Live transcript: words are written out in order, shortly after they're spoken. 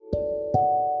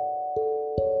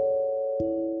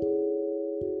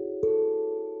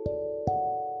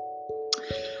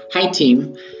Hi,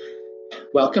 team.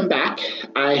 Welcome back.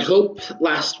 I hope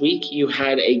last week you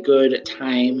had a good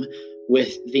time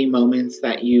with the moments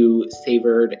that you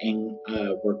savored and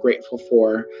were grateful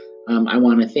for. I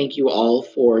want to thank you all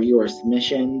for your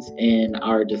submissions in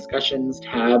our discussions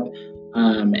tab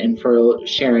and for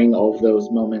sharing all of those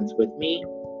moments with me.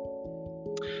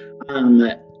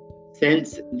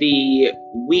 Since the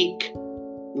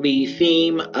weekly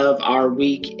theme of our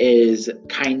week is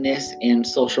kindness and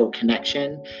social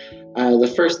connection,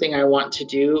 the first thing I want to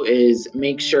do is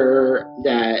make sure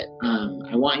that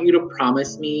I want you to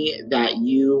promise me that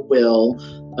you will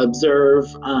observe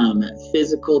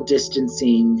physical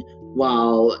distancing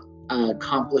while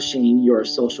accomplishing your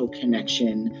social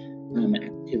connection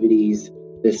activities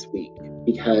this week.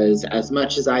 Because as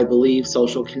much as I believe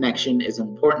social connection is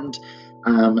important,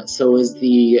 so is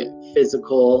the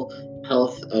physical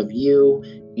health of you.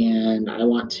 And I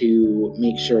want to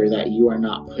make sure that you are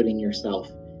not putting yourself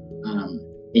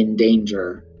in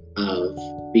danger of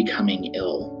becoming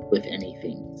ill with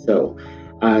anything. So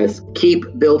keep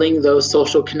building those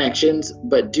social connections,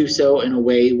 but do so in a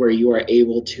way where you are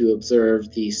able to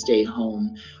observe the stay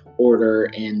home order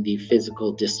and the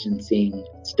physical distancing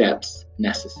steps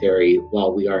necessary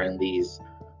while we are in these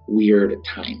weird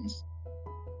times.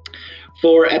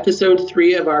 For episode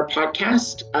 3 of our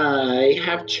podcast, I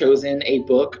have chosen a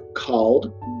book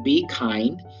called Be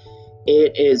Kind.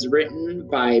 It is written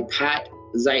by Pat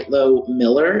Zietlow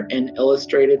Miller and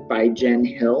illustrated by Jen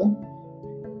Hill.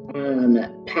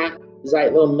 Pat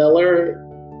Zietlow Miller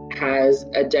has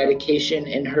a dedication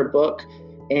in her book,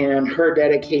 and her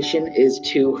dedication is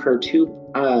to her two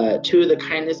of the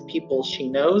kindest people she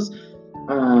knows,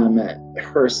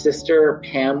 her sister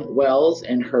Pam Wells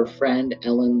and her friend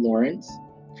Ellen Lawrence.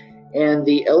 And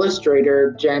the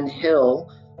illustrator Jen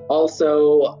Hill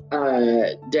also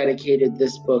dedicated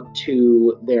this book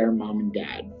to their mom and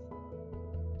dad.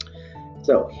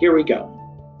 So here we go.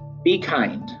 Be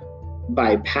Kind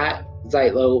by Pat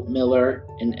Zietlow Miller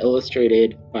and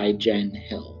illustrated by Jen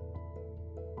Hill.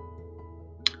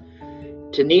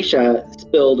 Tanisha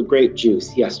spilled grape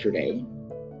juice yesterday,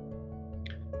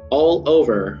 all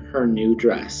over her new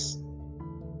dress.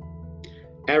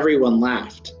 Everyone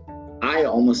laughed. I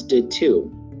almost did too,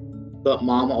 but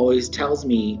Mom always tells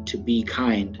me to be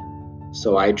kind,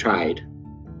 so I tried.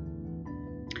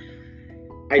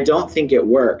 I don't think it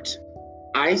worked.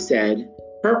 I said,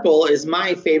 "Purple is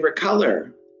my favorite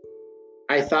color."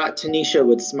 I thought Tanisha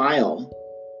would smile,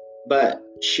 but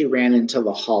she ran into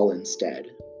the hall instead.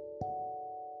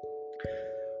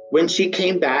 When she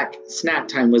came back, snack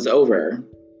time was over.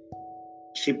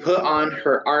 She put on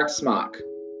her art smock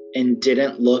and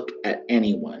didn't look at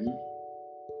anyone.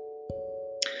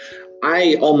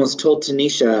 I almost told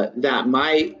Tanisha that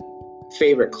my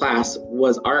favorite class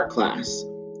was art class,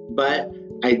 but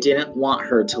I didn't want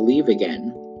her to leave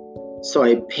again. So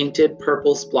I painted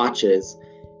purple splotches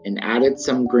and added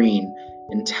some green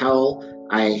until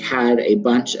I had a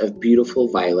bunch of beautiful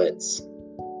violets.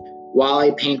 While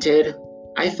I painted,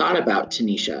 I thought about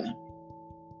Tanisha.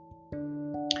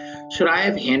 Should I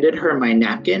have handed her my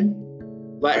napkin?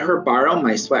 Let her borrow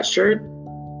my sweatshirt?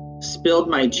 Spilled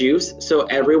my juice so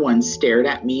everyone stared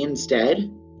at me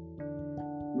instead?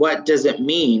 What does it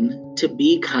mean to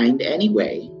be kind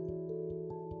anyway?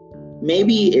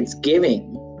 Maybe it's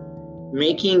giving,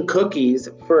 making cookies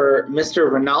for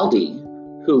Mr. Rinaldi,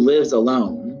 who lives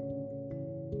alone.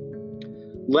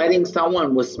 Letting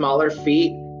someone with smaller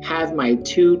feet have my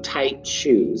too tight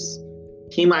shoes.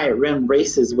 He might run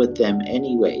races with them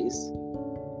anyways.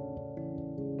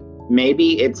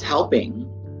 Maybe it's helping,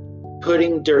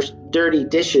 putting dirty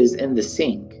dishes in the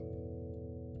sink.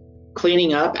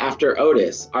 Cleaning up after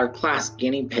Otis, our class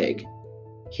guinea pig.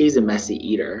 He's a messy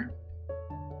eater.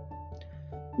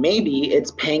 Maybe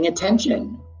it's paying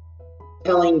attention,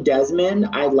 telling Desmond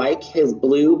I like his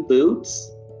blue boots,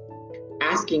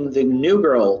 asking the new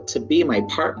girl to be my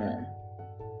partner,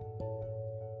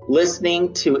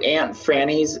 listening to Aunt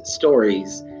Franny's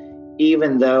stories,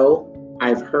 even though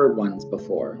I've heard ones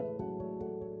before.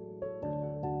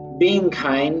 Being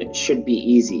kind should be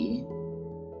easy,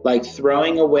 like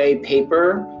throwing away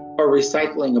paper or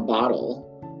recycling a bottle,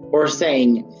 or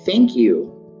saying thank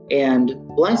you and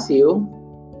bless you.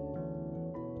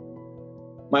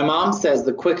 My mom says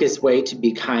the quickest way to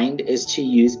be kind is to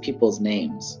use people's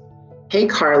names. Hey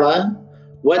Carla,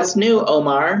 what's new,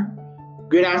 Omar?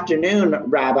 Good afternoon,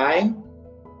 Rabbi.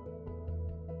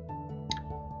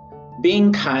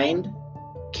 Being kind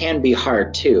can be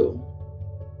hard too.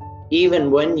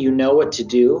 Even when you know what to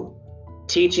do,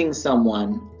 teaching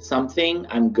someone something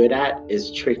I'm good at is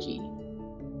tricky,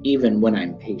 even when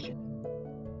I'm patient.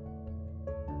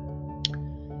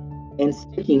 And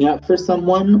sticking up for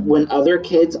someone when other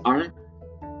kids aren't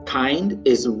kind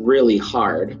is really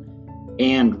hard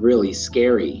and really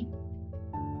scary.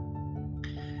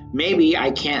 Maybe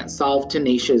I can't solve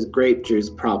Tanisha's grape juice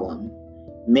problem.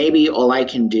 Maybe all I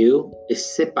can do is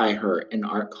sit by her in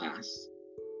art class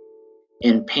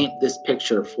and paint this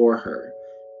picture for her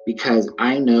because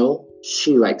I know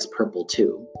she likes purple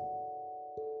too.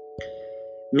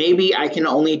 Maybe I can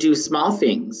only do small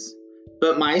things,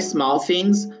 but my small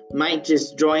things might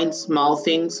just join small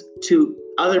things to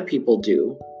other people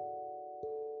do.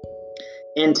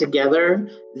 And together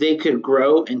they could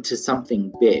grow into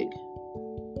something big.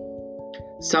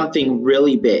 Something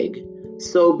really big.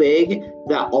 So big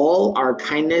that all our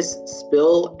kindness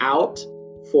spill out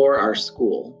for our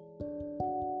school.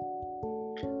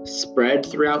 Spread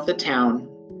throughout the town,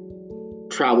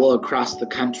 travel across the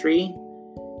country,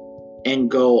 and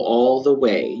go all the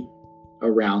way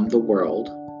around the world.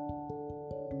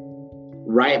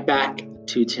 Right back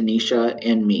to Tanisha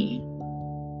and me.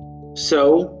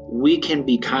 So we can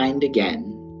be kind again,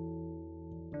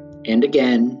 and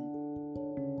again,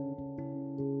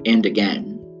 and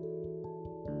again.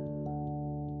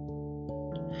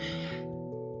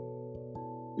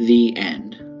 The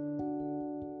end.